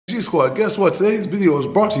G Squad, guess what? Today's video is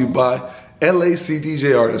brought to you by LA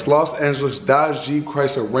CDJR. That's Los Angeles Dodge Jeep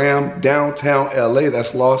Chrysler Ram, downtown LA.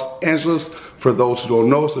 That's Los Angeles for those who don't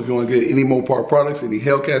know. So if you want to get any Mopar products, any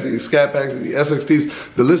Hellcats, any Scat Packs, any SXTs,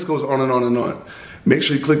 the list goes on and on and on. Make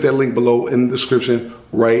sure you click that link below in the description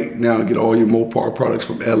right now and get all your Mopar products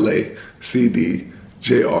from LA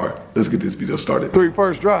CDJR. Let's get this video started.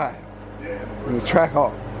 First drive. Yeah. It's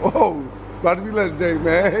Trackhawk. Whoa. About to be legendary,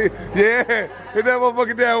 man. Yeah, hit that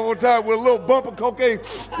motherfucker down one time with a little bump of cocaine.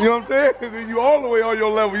 You know what I'm saying? And then you all the way on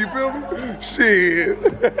your level, you feel me? Shit.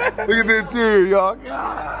 Look at the interior, y'all.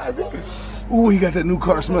 God. Ooh, he got that new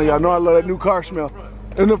car smell. Y'all know I love that new car smell.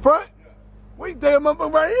 In the front? Wait, damn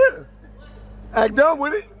motherfucker right here. Act done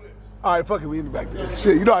with it? All right, fuck it, we in the back there.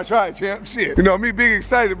 Shit, you know I tried, champ. Shit. You know me being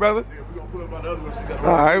excited, brother. Yeah, we gonna put up on the other one.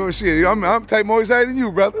 All right, well, shit. I'm type more excited than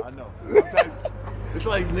you, brother. I know. It's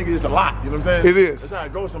like, nigga, it's a lot, you know what I'm saying? It is. That's how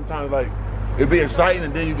it goes sometimes, like, it be exciting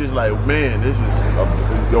and then you just like, man, this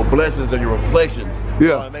is your blessings and your reflections.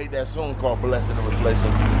 Yeah. So I made that song called Blessings and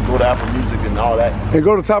Reflections. Go to Apple Music and all that. And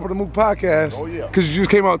go to Top of the Mook Podcast. Oh, yeah. Because you just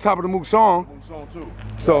came out Top of the Mook song. Mook song, too.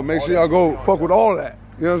 So make sure y'all go fuck with all that.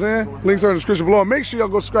 You know what I'm saying? Links are in the description below. Make sure y'all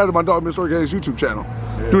go subscribe to my dog, Mr. Organik's YouTube channel.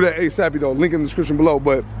 Yeah. Do that ASAP though. Link in the description below.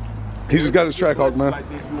 But he just got his Trackhawk, man. Like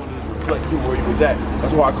this, you want to reflect too where you was at.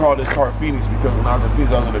 That's why I call this car Phoenix, because when I was in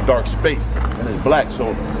Phoenix, I was in a dark space and it's black. So,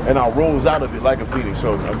 and I rose out of it like a Phoenix.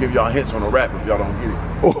 So I'll give y'all hints on the rap if y'all don't get it.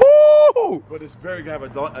 Ooh! But it's very have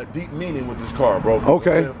a deep meaning with this car, bro.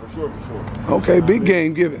 Okay. Yeah, for sure. Okay, big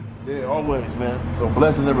game given. Yeah, always, man. So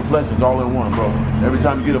blessings and reflections all in one, bro. Every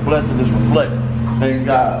time you get a blessing, just reflect. Thank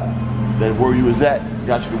God that where you was at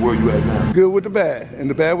got you to where you at now. Good with the bad, and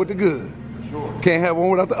the bad with the good. For sure. Can't have one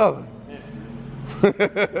without the other.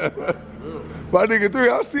 My nigga 3,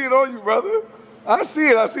 I see it on you, brother. I see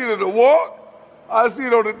it. I see it in the walk. I see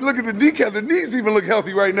it on the, look at the kneecap. The knees even look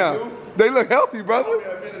healthy right now. They look healthy, brother.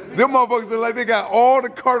 Them motherfuckers look like they got all the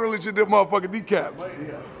cartilage in them motherfucking kneecaps.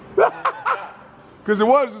 Because it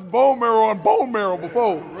was just bone marrow on bone marrow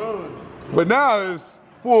before. But now it's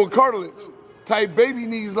full cartilage. Tight baby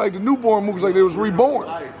knees like the newborn moves like they was reborn.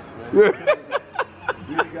 Yeah.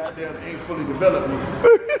 You goddamn ain't fully developed.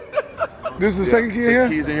 This is the second key in here?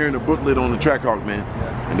 Keys in here in the booklet on the Trackhawk, man.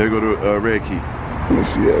 And there go the red key. Let me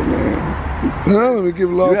see that, man. Let me give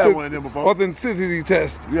a little had one of them before. Authenticity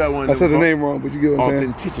test. You had one of them I said before. the name wrong, but you get what I'm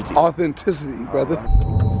saying? Authenticity. Authenticity, brother.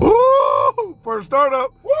 Woo! First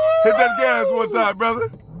startup. Woo! Hit that gas one time, brother.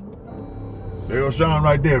 There goes Sean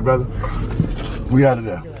right there, brother. We out of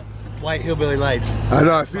there. White hillbilly lights. I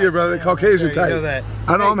know, I see it, brother. Caucasian You type. know that.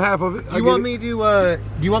 I know, Hey, I'm half of it. Do you want me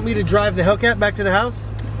to drive the Hellcat back to the house,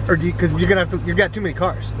 or do you? Because you're gonna have to. You got too many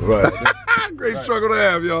cars. Right. Great struggle to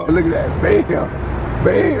have, y'all. Look at that, bam,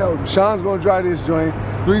 bam. Sean's gonna drive this joint.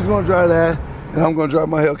 3's gonna drive that, and I'm gonna drive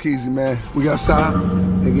my Hellkeezy, man. We gotta stop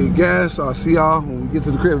and get gas. So I'll see y'all when we get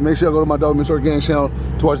to the crib. Make sure y'all go to my dog, Mr. Organik channel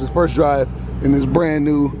to watch this first drive in this brand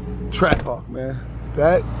new Trackhawk, man.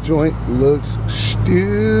 That joint looks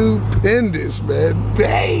stupendous, man.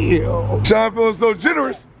 Damn. Sean feeling so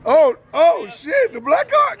generous. Oh shit, the black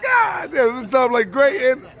car. God damn, this stuff like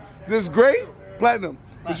gray and this gray platinum.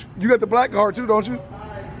 You got the black car too, don't you?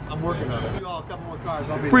 I'm working on it. A couple more cars.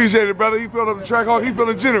 I'll be Appreciate it, brother. He filled up the Trackhawk. He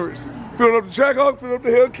feeling generous. Filled up the Trackhawk, filled up the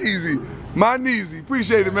Hellkeezy. My kneesy.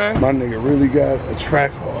 Appreciate it, man. My nigga really got a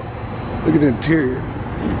Trackhawk. Look at the interior.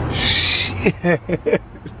 Shit.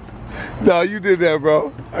 No, you did that,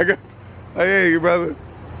 bro. I hear you, brother.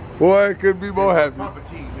 Boy, I couldn't be more happy.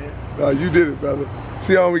 No, you did it, brother.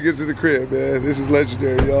 See how we get to the crib, man. This is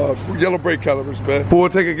legendary, y'all. Yellow brake calipers, man. Full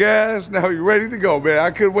tank of gas. Now you ready to go, man.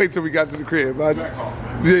 I couldn't wait till we got to the crib. Yeah,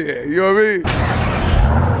 you know what I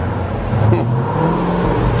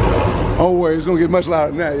mean? Don't worry, it's gonna get much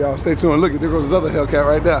louder than that, y'all. Stay tuned. Look, there goes this other Hellcat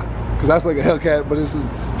right there. Cause that's like a Hellcat, but this is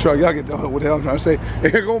truck. Y'all get what the hell I'm trying to say.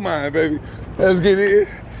 And here go mine, baby. Let's get it.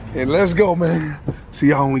 And let's go, man. See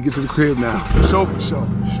y'all when we get to the crib now. Show for show.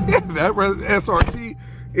 That SRT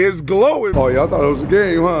is glowing. Oh, y'all thought it was a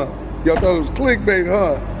game, huh? Y'all thought it was clickbait,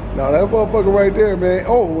 huh? Now that motherfucker right there, man.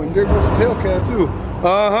 Oh, and there goes his Hellcat too.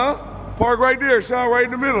 Park right there, Sean, right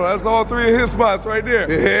in the middle. That's all 3 of his spots right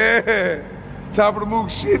there. Yeah. Top of the Mook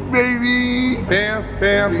shit, baby. Bam,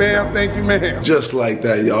 bam, bam. Thank you, man. Just like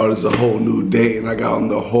that, y'all, there's a whole new day, and I got on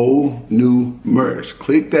the whole new merch.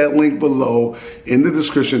 Click that link below in the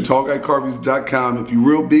description, talkatcarvies.com. If you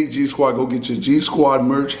real big G Squad, go get your G Squad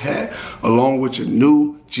merch hat along with your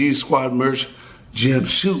new G Squad merch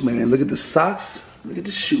jumpsuit, man. Look at the socks. Look at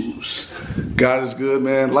the shoes. God is good,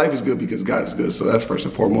 man. Life is good because God is good. So that's first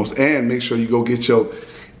and foremost. And make sure you go get your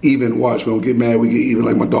even watch. We don't get mad, we get even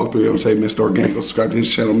like my dog 3. I'm saying Mr. Organik. Go subscribe to his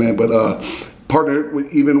channel, man. But partnered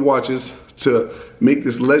with Even Watches to make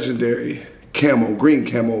this legendary camo, green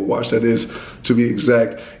camo watch that is, to be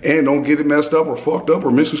exact. And don't get it messed up or fucked up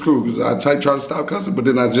or misconstrued, because I tried to stop cussing, but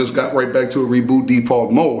then I just got right back to a reboot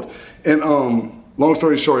default mode. And long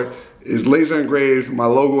story short, is laser engraved, my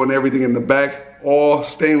logo and everything in the back, all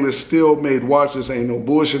stainless steel made watches, ain't no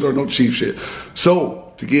bullshit or no cheap shit.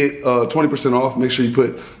 So to get 20% off, make sure you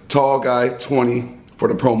put Tall Guy 20 for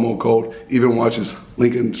the promo code. Even Watches,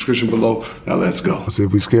 link in the description below. Now let's go. Let's see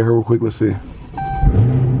if we scare her real quick. Let's see.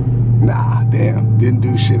 Nah, damn, didn't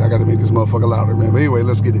do shit. I gotta make this motherfucker louder, man. But anyway,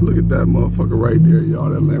 let's get it. Look at that motherfucker right there, y'all.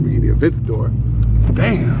 That Lamborghini Aventador.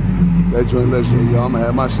 Damn. That joint legendary, y'all. I'm gonna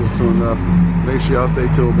have my shit soon enough. Make sure y'all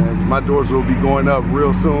stay tuned, man, because my doors will be going up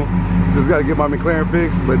real soon. Just gotta get my McLaren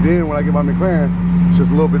fixed. But then when I get my McLaren, it's just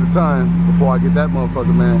a little bit of time before I get that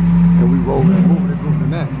motherfucker, man. And we rolling and moving and grooving in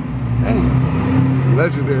that. Damn.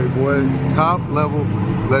 Legendary, boy. Top level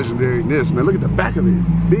legendariness, man. Look at the back of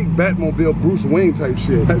it. Big Batmobile Bruce Wayne type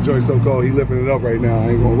shit. That joint's so cold, he lifting it up right now.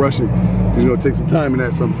 I ain't gonna rush it. Because, you know, it takes some time in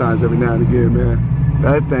that sometimes, every now and again, man.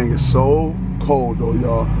 That thing is so cold though,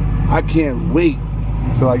 y'all. I can't wait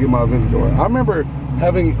till I get my Aventador. I remember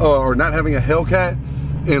having, or not having a Hellcat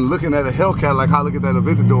and looking at a Hellcat like how I look at that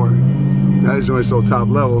Aventador. That joint's so top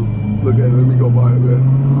level. Look at it, let me go by it,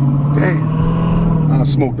 man. Damn. I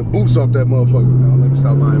smoked the boots off that motherfucker. Now let me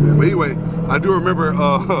stop lying, man. But anyway, I do remember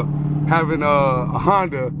having a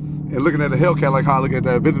Honda and looking at a Hellcat like how I look at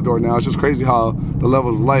that Aventador now. It's just crazy how the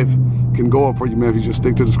levels of life can go up for you, man, if you just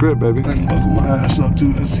stick to the script, baby. I can buckle my ass up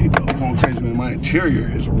too. That seatbelt going crazy, man. My interior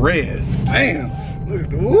is red. Damn. Look at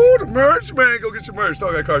the merch, man. Go get your merch.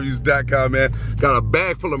 TallGuyCarReviews.com, man. Got a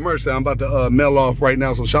bag full of merch that I'm about to mail off right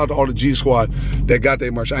now. So shout out to all the G Squad that got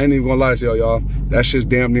their merch. I ain't even gonna lie to y'all. That shit's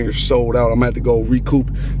damn near sold out. I'm gonna have to go recoup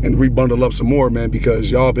and rebundle up some more, man, because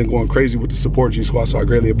y'all been going crazy with the support, G Squad. So I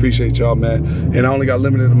greatly appreciate y'all, man. And I only got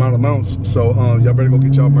limited amount of amounts. So y'all better go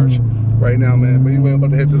get y'all merch right now, man. But anyway, I'm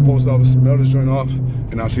about to head to the post office, mail this joint off,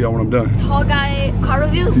 and I'll see y'all when I'm done. Tall Guy Car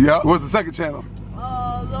Reviews? Yeah. What's the second channel?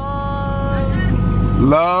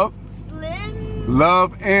 Love. Slim.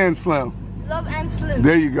 Love and Slim. Love and Slim.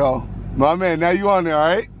 There you go. My man, now you on there,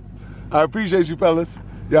 all right? I appreciate you, fellas.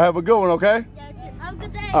 Y'all have a good one, okay? Yeah, have a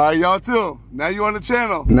good day. All right, y'all too. Now you on the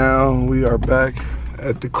channel. Now we are back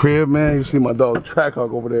at the crib, man. You see my dog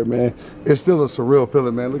Trackhawk over there, man. It's still a surreal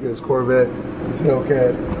feeling, man. Look at his Corvette, his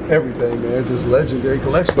Hellcat, everything, man. Just legendary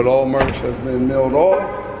collection. But all merch has been mailed off.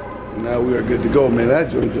 And now we are good to go, man. That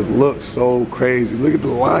joint just looks so crazy. Look at the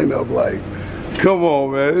lineup, like. Come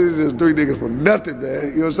on, man. It's just three niggas for nothing, man.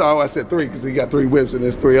 You know what I'm saying? I said three because he got three whips and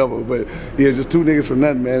there's three of them. But yeah, just two niggas for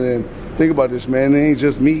nothing, man. And think about this, man. It ain't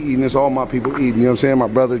just me eating. It's all my people eating. You know what I'm saying? My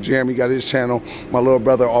brother Jeremy got his channel. My little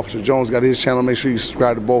brother Officer Jones got his channel. Make sure you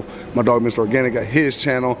subscribe to both. My dog Mr. Organik got his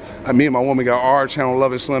channel. Me and my woman got our channel,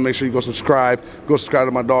 Love and Slim. Make sure you go subscribe. Go subscribe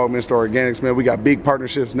to my dog Mr. Organik, man. We got big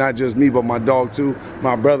partnerships, not just me, but my dog too,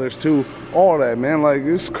 my brothers too. All that, man. Like,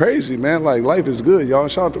 it's crazy, man. Like, life is good, y'all.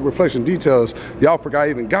 Shout out to Reflection Details. Y'all forgot I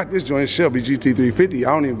even got this joint, Shelby GT350.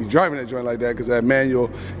 I don't even be driving that joint like that because that manual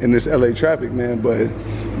in this LA traffic, man. But,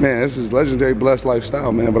 man, this is legendary, blessed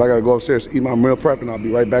lifestyle, man. But I got to go upstairs, eat my meal prep, and I'll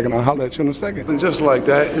be right back, and I'll holler at you in a second. And just like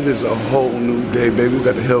that, it is a whole new day, baby. We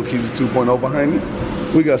got the Hellkeys 2.0 behind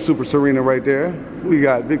me. We got Super Serena right there. We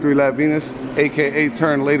got Victory Lap Venus, a.k.a.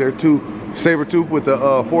 Turn Later 2. Sabertooth with the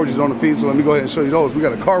Forgiato'S on the feet, so let me go ahead and show you those. We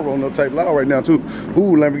got a car rolling up type loud right now too.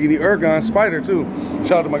 Ooh, Lamborghini Ergon Spider too.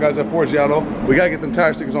 Shout out to my guys at Forgiato. We gotta get them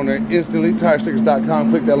tire stickers on there instantly.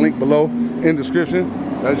 Tirestickers.com. Click that link below in description.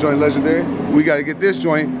 That joint legendary. We gotta get this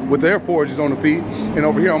joint with their Forgiato'S on the feet. And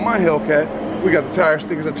over here on my Hellcat, we got the tire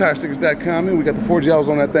stickers at tirestickers.com, and we got the Forgiato'S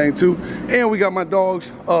on that thing too. And we got my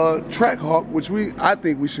dog's Trackhawk, which I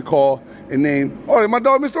think we should call and name. Oh, my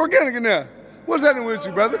dog Mr. Organik in there. What's happening with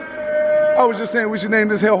you, brother? I was just saying we should name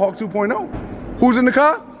this Hellhawk 2.0. Who's in the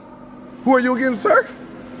car? Who are you again, sir?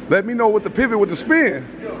 Let me know with the pivot with the spin.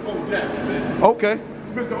 Bo Jackson, man. Okay.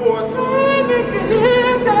 Mr. Organik is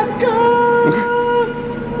here, that go.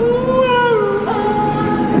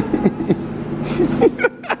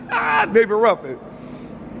 David Ruffin.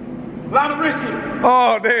 Lionel Richie.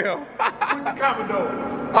 Oh, damn. With the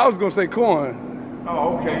Commodores. I was going to say Corn.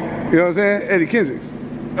 Oh, okay. You know what I'm saying? Eddie Kendricks.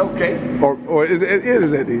 Okay. Or is it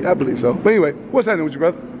is Eddie? I believe so. But anyway, what's happening with you,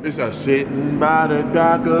 brother? It's a sitting by the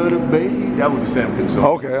dock of the bay. That was the Sam Cooke song.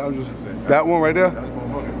 Okay, I was just that one right there.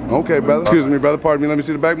 Okay, brother. Excuse me, brother. Pardon me. Let me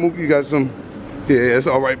see the back. Mook, you got some. Yeah, it's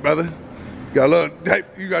all right, brother. Got a little tight.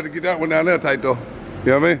 You got to get that one down there tight though.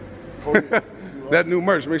 You know what I mean? Oh, yeah. That new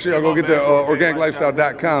merch. Make sure y'all go get the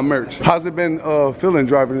organiclifestyle.com merch. How's it been feeling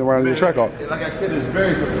driving around in your Trackhawk? Like I said, it's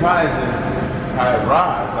very surprising how it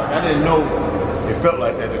rides. Like I didn't know it felt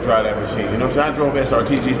like that to drive that machine. You know what I'm saying? I drove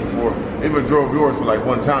SRTGs before. Even drove yours for like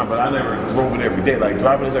one time, but I never drove it every day. Like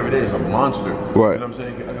driving this every day is a monster. Right. You know what I'm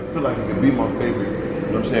saying? I feel like it could be my favorite,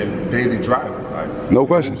 you know what I'm saying, daily driver. Right? No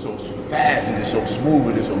question. It's so fast and it's so smooth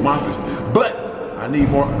and it's so monstrous. But I need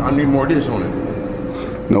more of this on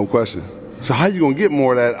it. No question. So how you gonna get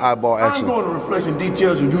more of that eyeball action? I'm going to Reflection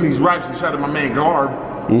Details and do these ripes and shout out my man Garb.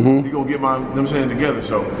 He gonna get my, you know what I'm saying, together.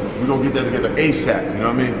 So we're gonna get that together ASAP, you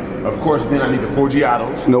know what I mean? Of course, then I need the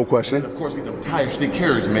Forgiato'S. No question. And of course, get the tire stick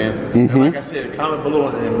carriers, man. And like I said, comment below,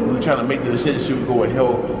 and we're trying to make the decision, should we go with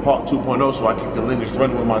Hellhawk 2.0 so I keep the lineage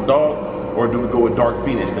running with my dog, or do we go with Dark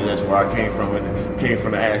Phoenix, because that's where I came from, and came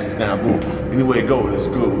from the ashes down, boom. Anyway it goes,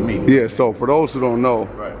 it's good with me. Yeah, so for those who don't know,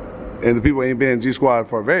 Right. and the people ain't been in G Squad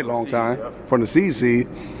for a very long time, from the CC,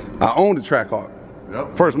 I own the Trackhawk.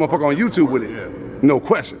 Yep. First motherfucker on YouTube with it. Yeah. No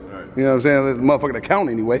question. Right. You know what I'm saying? The motherfucking account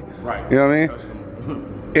anyway. Right. You know what I mean?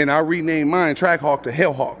 Custom. And I renamed mine Trackhawk to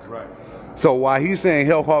Hellhawk. Right. So while he's saying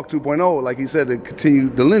Hellhawk 2.0, like he said, to continue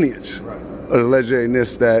the lineage Right. of the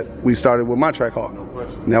legendariness that we started with my Trackhawk. No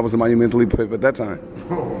question. And that was a monumental leap at that time.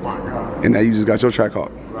 Oh my God. And now you just got your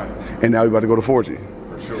Trackhawk. Right. And now we about to go to 4G.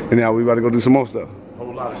 For sure. And now we about to go do some more stuff.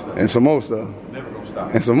 Whole lot of stuff. And some more stuff. Never gonna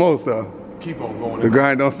stop. And some more stuff. Keep on going. The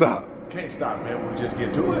grind don't stop. Can't stop, man. We just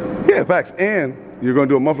get to it. Yeah, facts. And you're gonna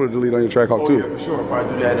do a muffler delete on your Trackhawk too. Yeah, for sure.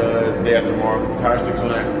 Probably do that day after tomorrow. Tire sticks on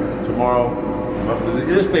that tomorrow.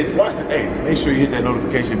 Just stay, watch the, hey, make sure you hit that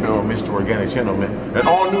notification bell on Mr. Organik channel, man. And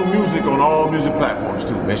all new music on all music platforms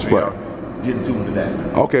too. Make sure y'all get in tune to that,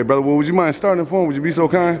 man. Okay, brother. Well, would you mind starting for him? Would you be so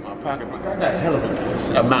kind? My pocketbook, I got a hell of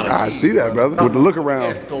a amount of I keys, see that, brother. With the look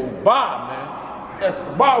around. Escobar, man.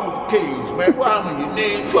 Escobar with the keys, man. Why am your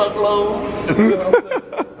name truckloads?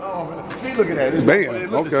 See, look at that. It's Damn,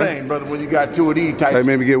 it look the okay. same, brother, when you got two of these types. That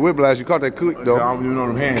made me get whiplash. You caught that quick though. I don't even know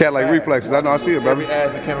them hands. Cat like reflexes. I know. I see it, brother. Every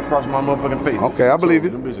ass that came across my motherfucking face. Okay, I believe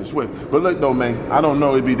you. Them bitches swift. But look though, man. I don't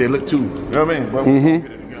know. It be they look too. You know what I mean? But we gonna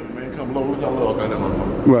get it together, man. Come low. Look how low I got that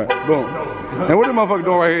motherfucker. Right. Boom. And what the motherfucker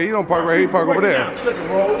doing right here? He don't park right here. He park over there. Second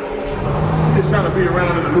roll. Just trying to be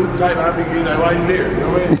around in the loop type. I be getting that right there. You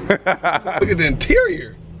know what I mean? Look at the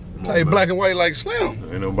interior. Tell you black and white like Slim.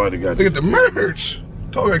 Ain't nobody got. Look at the merch.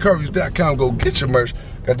 TalkReviews.com. Go get your merch.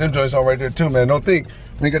 Got them joints on right there too, man. Don't think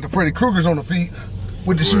they got the Freddy Kruegers on the feet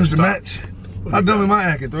with the shoes to match. How dumb am I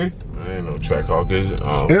acting, 3? Ain't no Trackhawk, is it?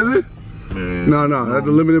 Oh, Is it? man. No, that's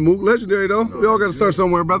the limited Mook legendary though. We all got to start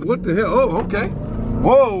somewhere, brother. What the hell? Oh, okay.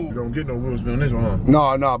 Whoa. You don't get no wheels on this one,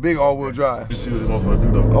 huh? No, big all-wheel drive. Let's see what this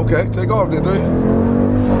motherfucker do though. Okay, take off then, 3.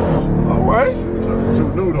 All right. It's too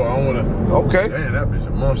new though. I don't wanna. Okay. Damn, that bitch a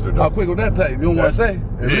monster though. How quick will that take? You don't want to say?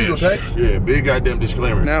 Illegal take? Yeah, big goddamn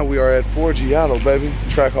disclaimer. Now we are at Forgiato'S, baby.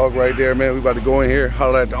 Trackhawk right there, man. We about to go in here,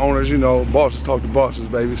 holler at the owners. You know, bosses talk to bosses,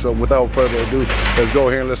 baby. So without further ado, let's go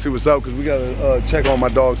here and let's see what's up, because we got to check on my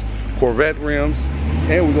dog's Corvette rims,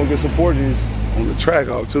 and we're going to get some Forgies on the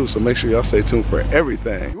Trackhawk too. So make sure y'all stay tuned for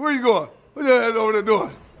everything. Where you going? What your ass over there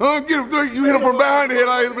doing? Huh? Get him, 3. You hit him from behind the head,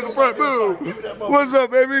 I hit him in the front. Boom. What's up,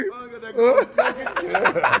 baby?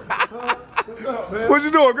 What you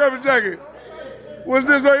doing? Grab a jacket. What's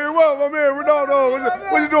this right here? What, my man,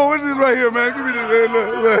 Ronaldo? What you doing? What's this right here, man? Give me this,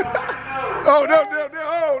 man. Look. Oh, no,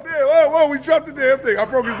 oh, damn. Oh, we dropped the damn thing. I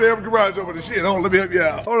broke his damn garage over the shit. Hold on, let me help you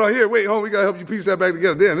out. Hold on, here, wait, hold on. We gotta help you piece that back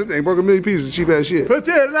together. Damn, this thing broke a million pieces of cheap ass shit. Put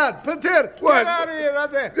it, lad. Put it. What? Get out of here,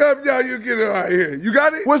 right there. Yeah, you get it out here. You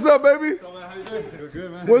got it? What's up, baby?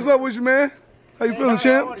 Good, man. What's up with you, man? How you feeling,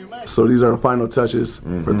 champ? So these are the final touches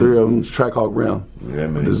for 3 of them Trackhawk rim. Yeah,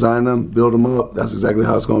 man. Design them, build them up. That's exactly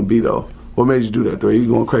how it's gonna be, though. What made you do that, 3? You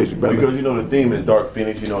going crazy, brother? Because you know the theme is Dark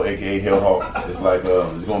Phoenix, you know, aka Hellhawk. It's like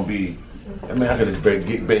it's gonna be. I mean, I could just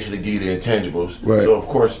basically give you the intangibles. Right. So of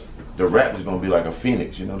course the rap is gonna be like a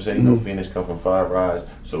phoenix. You know what I'm saying? You know, Phoenix come from 5 rise.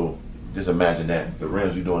 So just imagine that the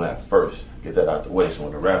rims you doing that first. Get that out the way. So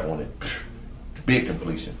when the rap on it, big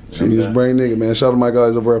completion. You know Genius brain nigga, man. Shout out to my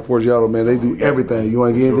guys over at Forgiato'S, man. They do everything. You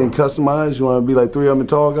want to get anything customized? You want to be like 3 of them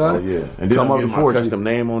tall guy? Oh yeah, and then come I'm up getting before my custom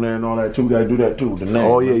name on there and all that too. Gotta do that too. The name.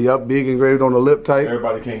 Oh yeah, yup. Big engraved on the lip type.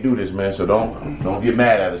 Everybody can't do this, man. So don't get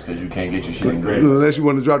mad at us because you can't get your shit engraved. Unless you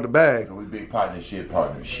want to drop the bag. We big partnership.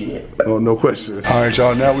 Oh, no question. All right,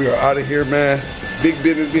 y'all. Now we are out of here, man. Big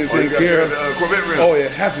business being taken care of. Corvette rim. Oh yeah,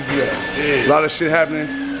 have to do that. Yeah. A lot of shit happening.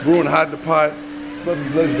 Brewing hot in the pot.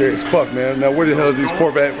 Fucking legendary as fuck, man. Now where the hell is these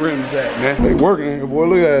Corvette rims at, man? They working here, boy.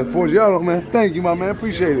 Look at that. Forgiato'S, man. Thank you, my man.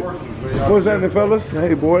 Appreciate it. What's happening, fellas?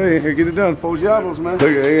 Hey, boy, they ain't here. Get it done. Forgiato'S, man.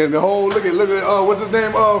 Look at the whole. Look at. What's his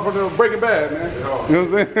name? From the Breaking Bad, man. You know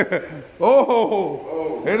what I'm saying?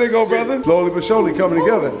 Oh, here they go, brother. Slowly but surely coming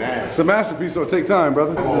together. It's a masterpiece, so it take time,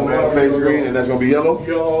 brother. Oh man, face green, and that's gonna be yellow.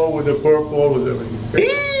 Yellow with the purple with everything.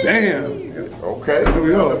 Damn. Okay. Okay. Here we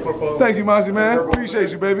go. Thank you, Monty, man.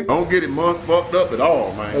 Appreciate you, baby. Don't get it fucked up at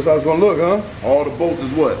all, man. That's how it's gonna look, huh? All the bolts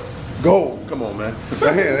is what? Gold. Come on, man.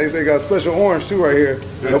 Man, they say got a special orange too right here.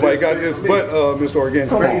 Nobody got this but Mr. Organik.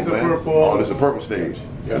 Come on, man. Oh, this is the purple stage.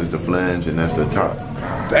 Yeah. This is the flange and that's the top.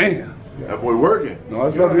 Damn. That boy working. No,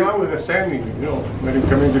 it's not now with the sanding, you know, when it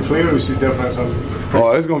come into clear, you see difference on.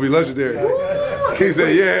 Oh, it's gonna be legendary. He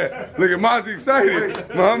said, yeah. Look at Monty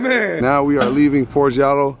excited. My man. Now we are leaving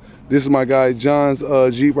Forgiato. This is my guy John's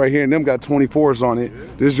Jeep right here, and them got 24s on it.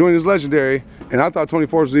 This joint is legendary, and I thought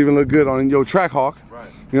 24s would even look good on your Trackhawk. Right.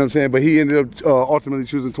 You know what I'm saying? But he ended up ultimately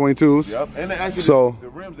choosing 22s. Yep. And actually, so the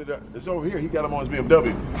rims that's over here, he got them on his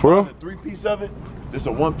BMW. For real? The 3-piece of it, just a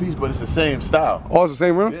 1-piece, but it's the same style. Oh, it's the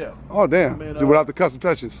same rim? Yeah. Oh, damn. Man, without the custom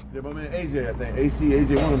touches. Yeah, my man AJ, I think.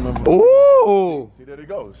 AJ, one of them. Ooh. See, there they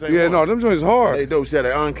go. Same Yeah, one. no, them joints hard. They dope. She had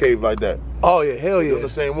an encave like that. Oh, yeah, hell yeah. They're the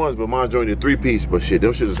same ones, but mine joined the 3-piece. But shit,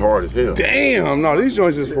 them shit is hard as hell. Damn, no, these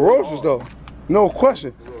joints is ferocious though. No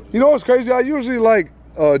question. You know what's crazy? I usually like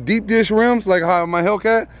deep dish rims, like how my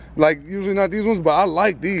Hellcat. Like usually not these ones, but I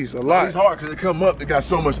like these a lot. It's hard because they come up, they got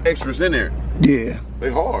so much extras in there. Yeah.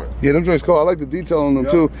 They hard. Yeah, them joints cool. I like the detail on them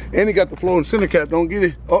too. And he got the floating center cap, don't get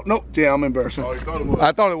it. Oh, no, yeah, I'm embarrassing. Oh, you thought it was?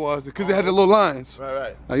 I thought it was, because it had the little lines.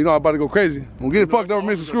 Right. Now, you know I'm about to go crazy. I'm gonna get it fucked over,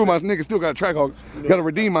 Mr. Screw, my nigga still got a Trackhawk. Gotta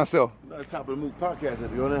redeem myself. Top of the Mook Podcast,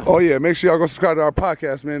 if you're on that. Oh yeah, make sure y'all go subscribe to our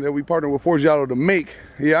podcast, man, that we partner with Forgiato to make.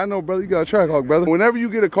 Yeah, I know, brother, you got a Trackhawk, brother. Whenever you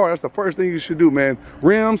get a car, that's the first thing you should do, man.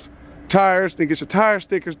 Rims, tires, then get your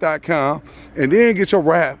tirestickers.com, and then get your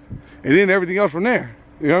wrap, and then everything else from there.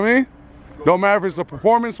 You know what I mean? Don't matter if it's a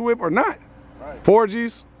performance whip or not. Right.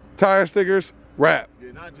 4Gs, tire stickers, wrap.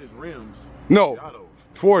 Yeah, not just rims. No. Forgiatos.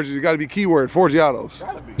 4G, you gotta be keyword, Forgiato'S.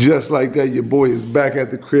 Just like that, your boy is back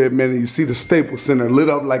at the crib, man, and you see the Staples Center lit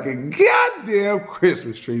up like a goddamn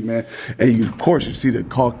Christmas tree, man. And you, of course, you see the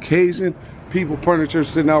Caucasian people furniture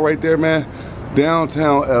sitting out right there, man.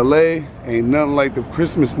 Downtown LA, ain't nothing like the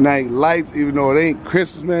Christmas night lights, even though it ain't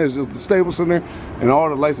Christmas, man. It's just the Staples Center and all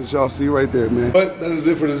the lights that y'all see right there, man. But that is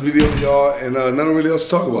it for this video, y'all, and nothing really else to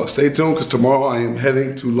talk about. Stay tuned, because tomorrow I am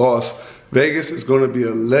heading to Las Vegas. It's gonna be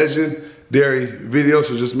a legendary video,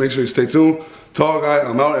 so just make sure you stay tuned. Tall guy,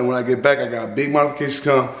 I'm out, and when I get back, I got big modifications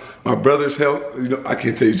come. My brother's help, you know, I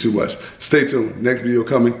can't tell you too much. Stay tuned, next video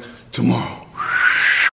coming tomorrow.